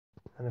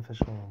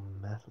unofficial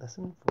math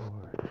lesson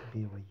for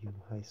BYU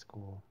High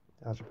School,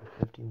 Algebra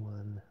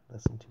 51,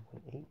 Lesson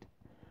 2.8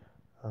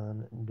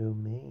 on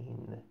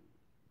domain.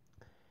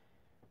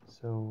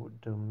 So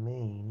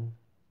domain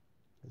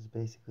is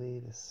basically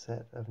the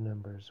set of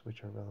numbers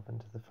which are relevant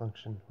to the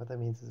function. What that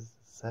means is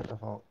the set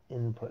of all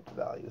input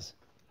values.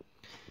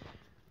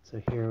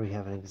 So here we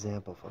have an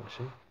example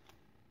function.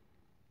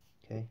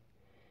 Okay,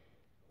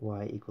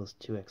 y equals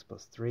 2x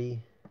plus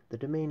 3. The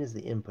domain is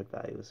the input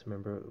values.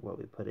 Remember what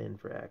we put in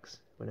for x.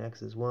 When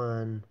x is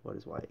 1, what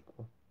does y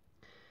equal?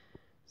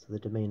 So the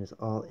domain is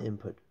all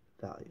input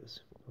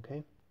values,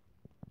 okay?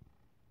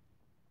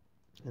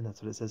 And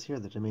that's what it says here.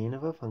 The domain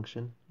of a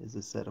function is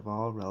the set of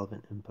all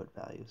relevant input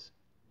values.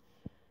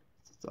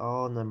 So it's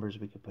all numbers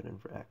we could put in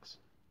for x.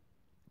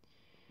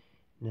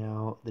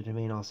 Now, the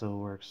domain also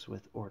works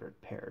with ordered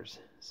pairs.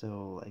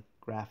 So like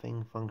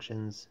graphing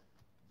functions,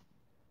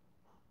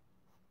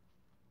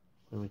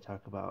 when we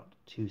talk about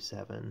 2,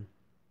 7,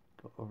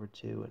 go over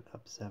 2 and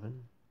up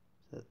 7.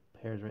 So that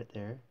pair's right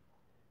there.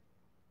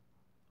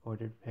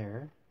 Ordered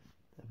pair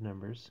of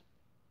numbers.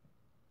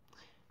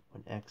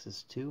 When x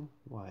is 2,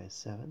 y is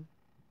 7.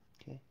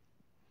 Okay.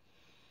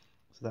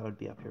 So that would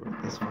be up here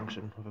with this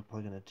function. If I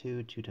plug in a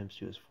 2, 2 times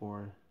 2 is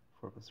 4,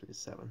 4 plus 3 is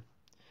 7.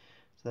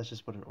 So that's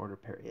just what an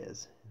ordered pair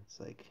is. It's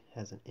like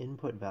has an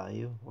input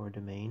value or a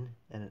domain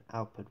and an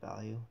output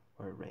value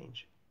or a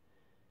range.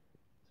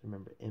 So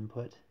remember,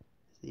 input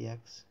is the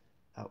x,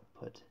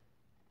 output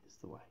is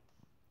the y.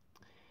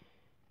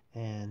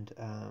 And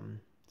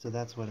so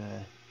that's what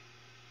a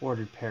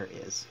ordered pair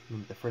is.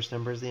 Remember, the first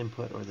number is the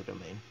input or the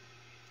domain.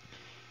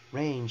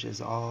 Range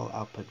is all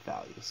output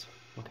values,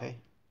 okay?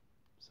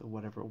 So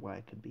whatever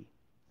y could be.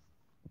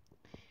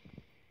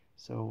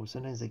 So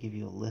sometimes they give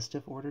you a list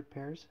of ordered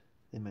pairs.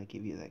 They might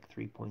give you like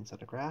 3 points on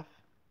a graph,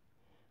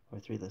 or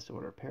 3 list of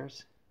ordered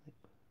pairs. Like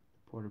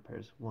ordered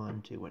pairs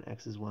 1, 2. When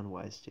x is 1,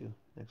 y is 2.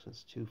 Next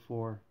one's 2,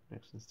 4.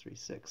 Next one's 3,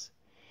 6.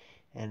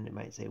 And it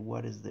might say,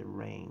 what is the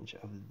range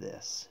of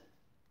this?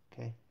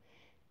 Okay?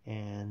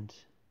 And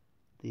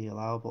the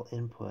allowable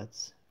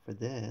inputs for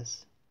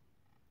this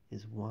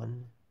is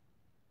 1,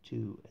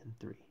 2, and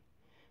 3.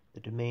 The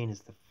domain is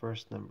the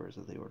first numbers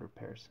of the ordered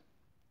pairs.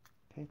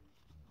 Okay?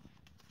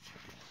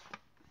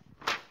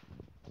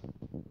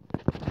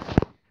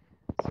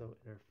 So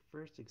in our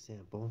first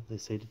example, they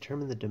say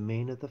determine the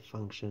domain of the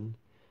function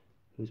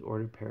whose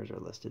ordered pairs are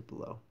listed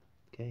below.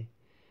 Okay?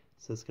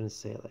 So it's going to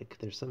say like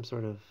there's some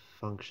sort of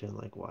function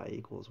like y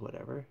equals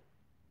whatever,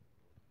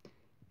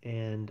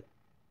 and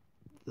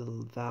the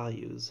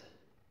values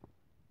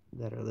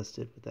that are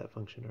listed with that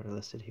function are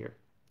listed here.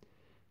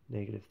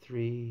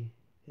 -3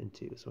 and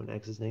 2. So when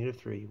x is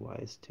 -3, y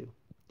is 2.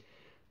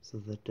 So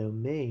the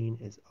domain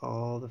is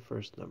all the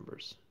first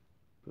numbers.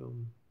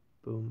 Boom,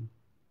 boom,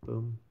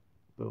 boom,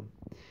 boom.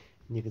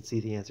 And you can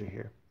see the answer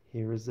here.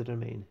 Here is the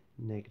domain.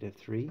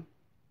 -3,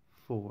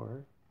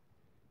 4,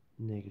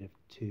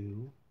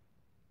 -2,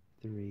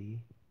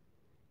 3,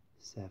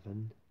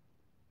 7,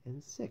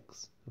 and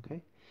 6.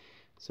 Okay?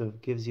 So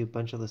it gives you a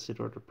bunch of listed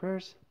ordered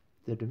pairs.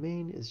 The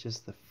domain is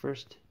just the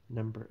first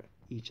number of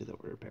each of the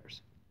ordered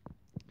pairs.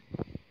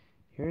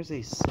 Here's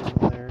a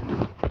similar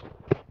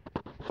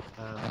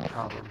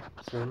problem.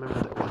 So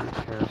remember the ordered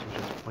pairs are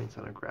just points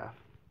on a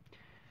graph.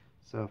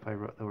 So if I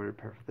wrote the ordered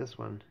pair for this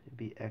one, it'd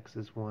be x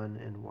is 1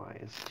 and y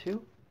is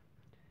 2.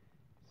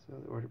 So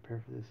the ordered pair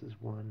for this is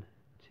 1,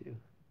 2.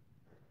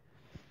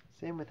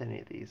 Same with any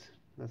of these.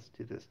 Let's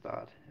do this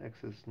dot.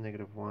 X is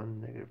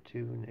 -1,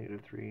 -2,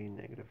 -3,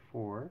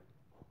 -4.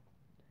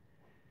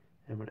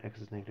 And when x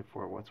is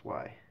 -4, what's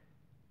y?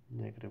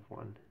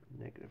 -1,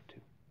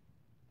 -2.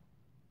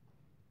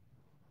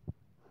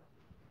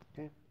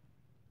 Okay?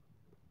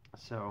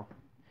 So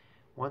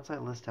once I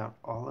list out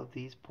all of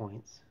these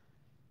points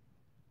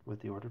with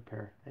the ordered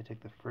pair, I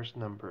take the first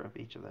number of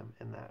each of them,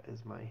 and that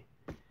is my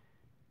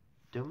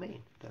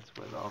domain. That's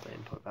what all the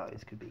input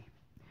values could be.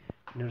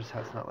 Notice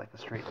how it's not like a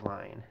straight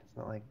line. It's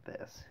not like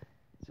this.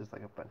 It's just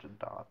like a bunch of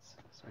dots.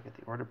 So I get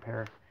the ordered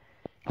pair,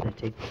 and I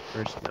take the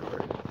first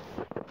number.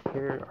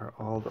 Here are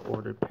all the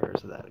ordered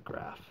pairs of that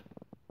graph.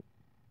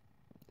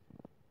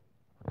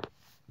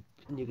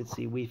 And you can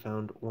see we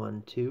found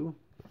 1, 2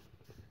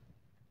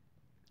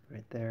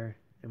 right there,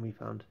 and we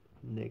found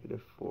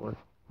 -4,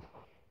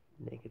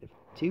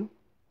 -2.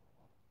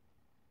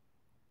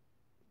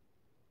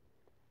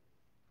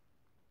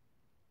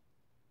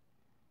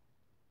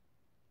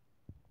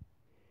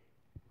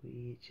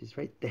 Which is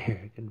right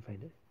there. I couldn't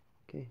find it.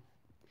 Okay.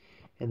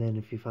 And then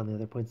if you found the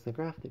other points in the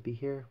graph, they'd be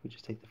here. We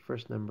just take the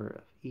first number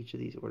of each of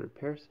these ordered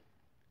pairs,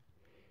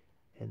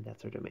 and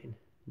that's our domain.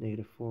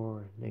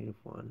 -4,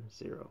 -1,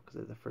 0, because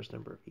they're the first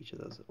number of each of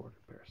those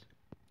ordered pairs.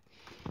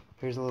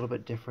 Here's a little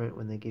bit different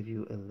when they give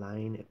you a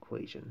line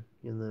equation.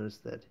 You'll notice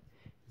that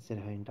instead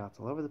of having dots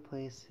all over the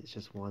place, it's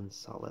just one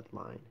solid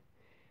line.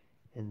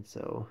 And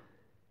so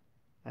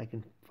I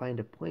can find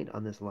a point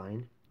on this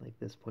line, like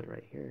this point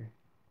right here,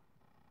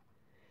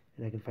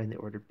 and I can find the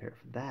ordered pair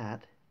for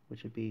that,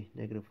 which would be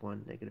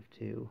 -1,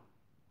 -2,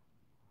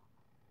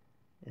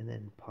 and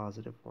then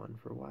 +1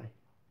 for y.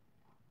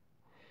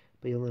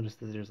 But you'll notice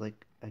that there's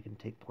like, I can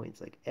take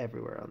points like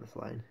everywhere on this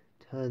line.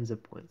 Tons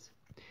of points.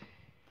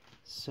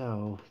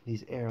 So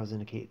these arrows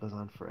indicate it goes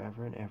on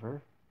forever and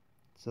ever.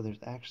 So there's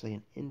actually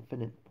an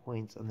infinite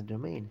points on the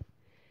domain.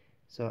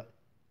 So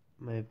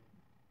my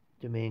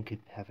domain could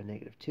have a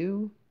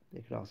 -2.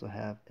 It could also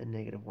have a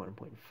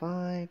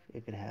 -1.5.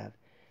 It could have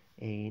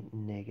a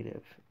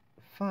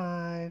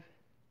 -5.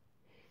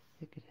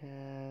 It could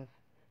have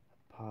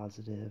a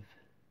positive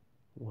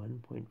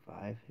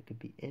 1.5. It could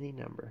be any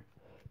number.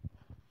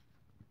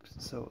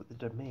 So the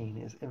domain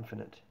is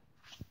infinite,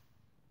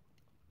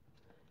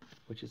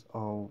 which is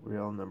all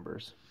real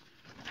numbers,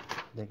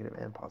 negative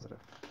and positive.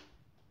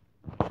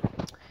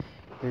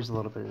 Here's a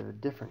little bit of a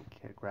different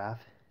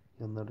graph.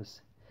 You'll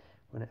notice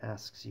when it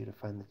asks you to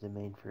find the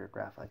domain for your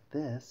graph like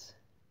this,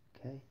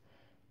 okay,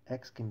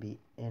 x can be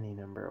any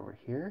number over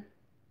here,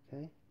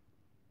 okay?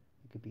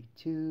 It could be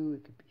 2,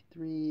 it could be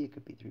 3, it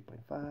could be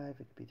 3.5,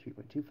 it could be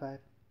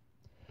 3.25,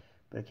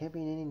 but it can't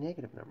be any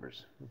negative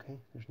numbers, okay?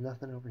 There's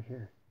nothing over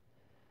here.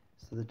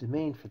 So the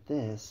domain for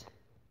this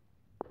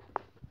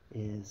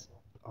is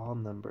all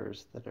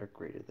numbers that are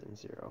greater than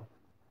 0.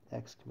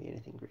 X can be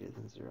anything greater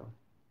than 0.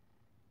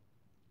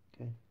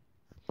 Okay.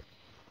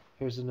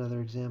 Here's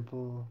another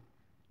example.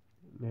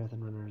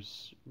 Marathon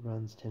runners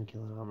runs 10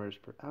 kilometers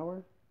per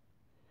hour.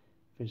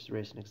 Finished the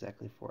race in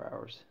exactly 4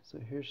 hours. So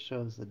here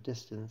shows the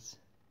distance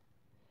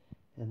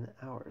and the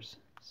hours.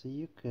 So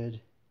you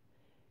could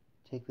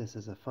take this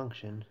as a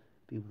function.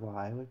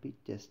 By would be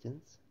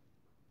distance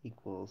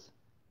equals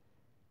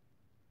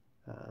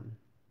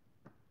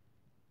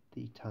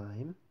the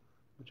time,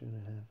 which I'm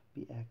going to have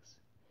be x,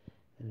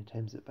 and I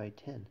times it by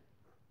 10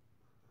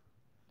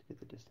 to get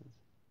the distance.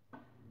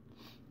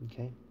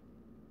 Okay,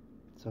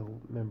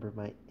 so remember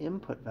my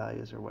input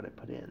values are what I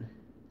put in.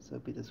 So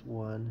it'd be this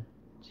 1,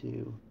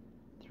 2,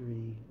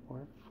 3,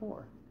 or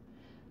 4.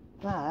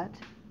 But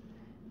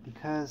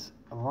because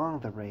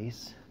along the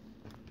race,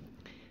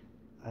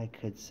 I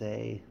could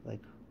say,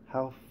 like,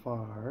 how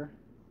far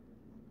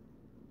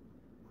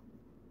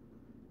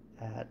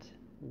at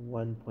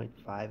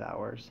 1.5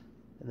 hours,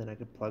 and then I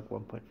could plug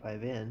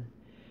 1.5 in.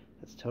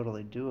 That's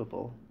totally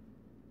doable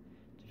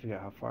to figure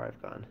out how far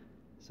I've gone.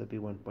 So it'd be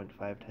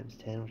 1.5 times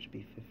 10, which would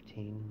be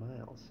 15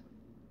 miles.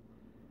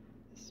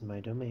 This is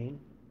my domain.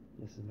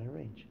 This is my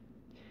range.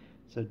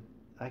 So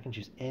I can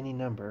choose any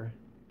number,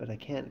 but I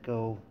can't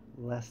go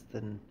less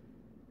than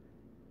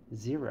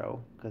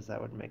 0, because that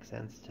would make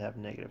sense to have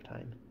negative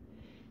time.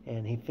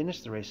 And he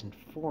finished the race in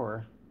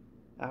 4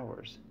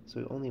 hours, so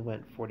he only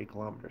went 40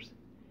 kilometers.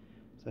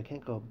 So I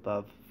can't go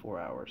above 4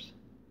 hours.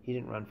 He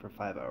didn't run for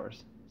 5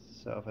 hours.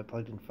 So if I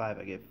plugged in 5,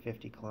 I get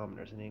 50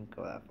 kilometers, and he didn't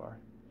go that far.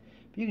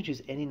 But you can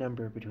choose any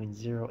number between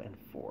 0 and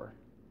 4.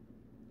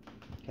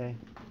 Okay?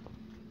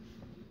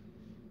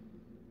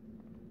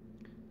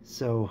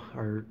 So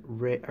our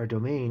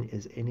domain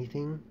is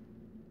anything,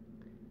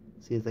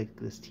 see, it's like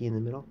this t in the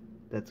middle,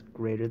 that's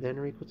greater than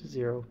or equal to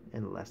 0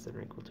 and less than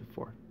or equal to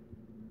 4.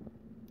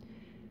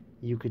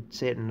 You could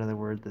say it in another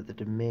word that the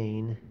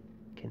domain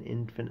can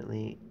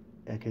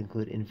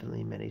include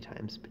infinitely many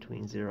times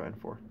between 0 and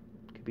 4.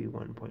 It could be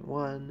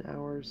 1.1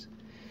 hours.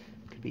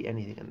 It could be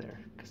anything in there,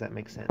 because that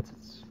makes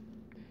sense.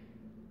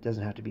 It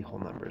doesn't have to be whole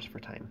numbers for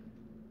time.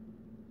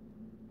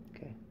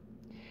 Okay.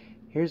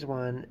 Here's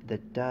one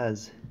that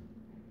does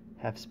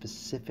have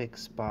specific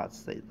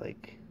spots that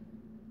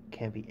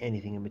can't be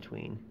anything in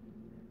between,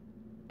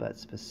 but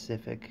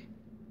specific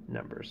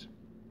numbers.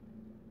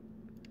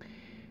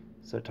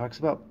 So it talks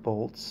about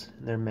bolts,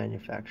 and they're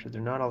manufactured.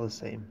 They're not all the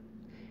same.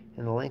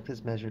 And the length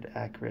is measured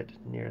accurate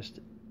nearest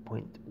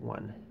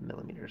 0.1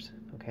 millimeters.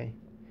 Okay?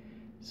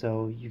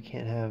 So you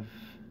can't have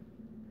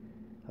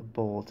a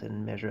bolt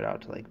and measure it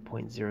out to like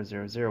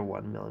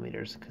 0.0001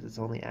 millimeters, because it's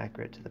only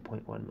accurate to the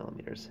 0.1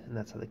 millimeters, and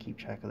that's how they keep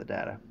track of the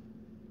data.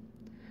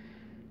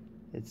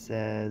 It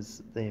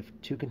says they have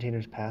 2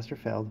 containers passed or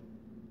failed,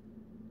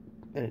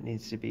 and it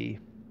needs to be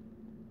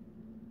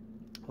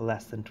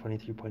less than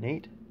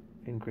 23.8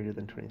 and greater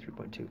than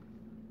 23.2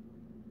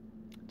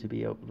 to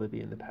be able to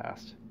be in the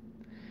past.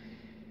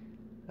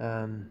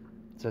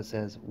 So it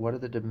says, what are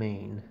the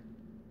domain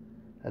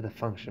of the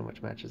function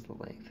which matches the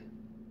length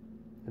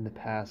in the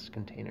past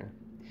container?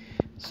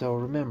 So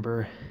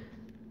remember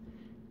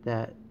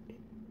that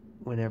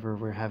whenever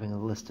we're having a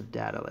list of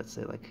data, let's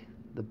say like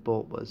the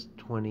bolt was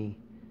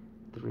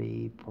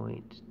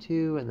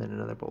 23.2, and then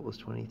another bolt was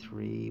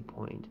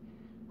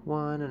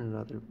 23.1, and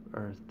another,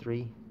 or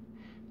 3,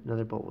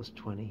 another bolt was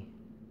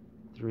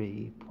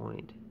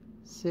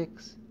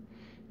 23.6,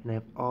 and I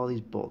have all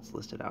these bolts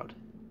listed out.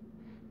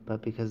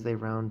 But because they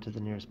round to the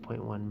nearest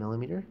 0.1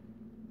 millimeter,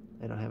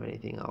 I don't have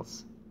anything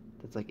else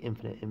that's like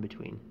infinite in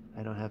between.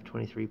 I don't have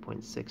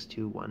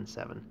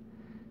 23.6217.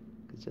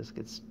 It just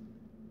gets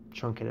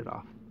truncated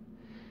off.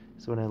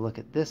 So when I look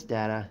at this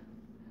data,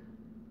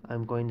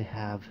 I'm going to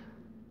have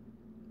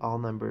all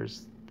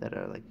numbers that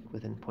are like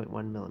within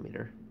 0.1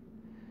 millimeter.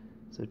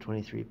 So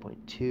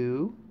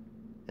 23.2,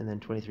 and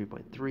then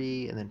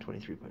 23.3, and then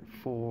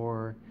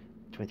 23.4,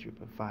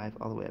 23.5,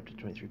 all the way up to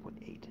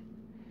 23.8.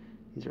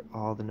 These are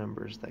all the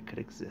numbers that could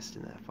exist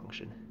in that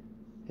function.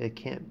 It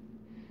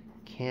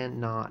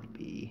cannot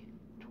be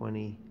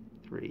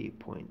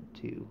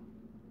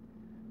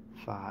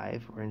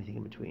 23.25 or anything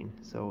in between,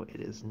 so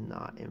it is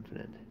not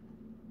infinite.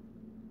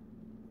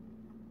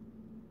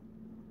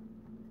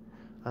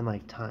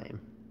 Unlike time.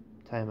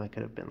 Time I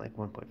could have been like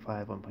 1.5,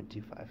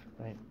 1.25,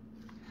 right?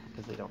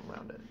 Because they don't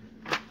round it.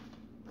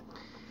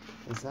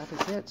 And that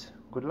is it.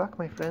 Good luck,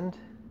 my friend.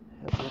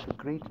 Hope you have a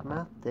great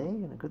math day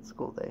and a good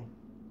school day.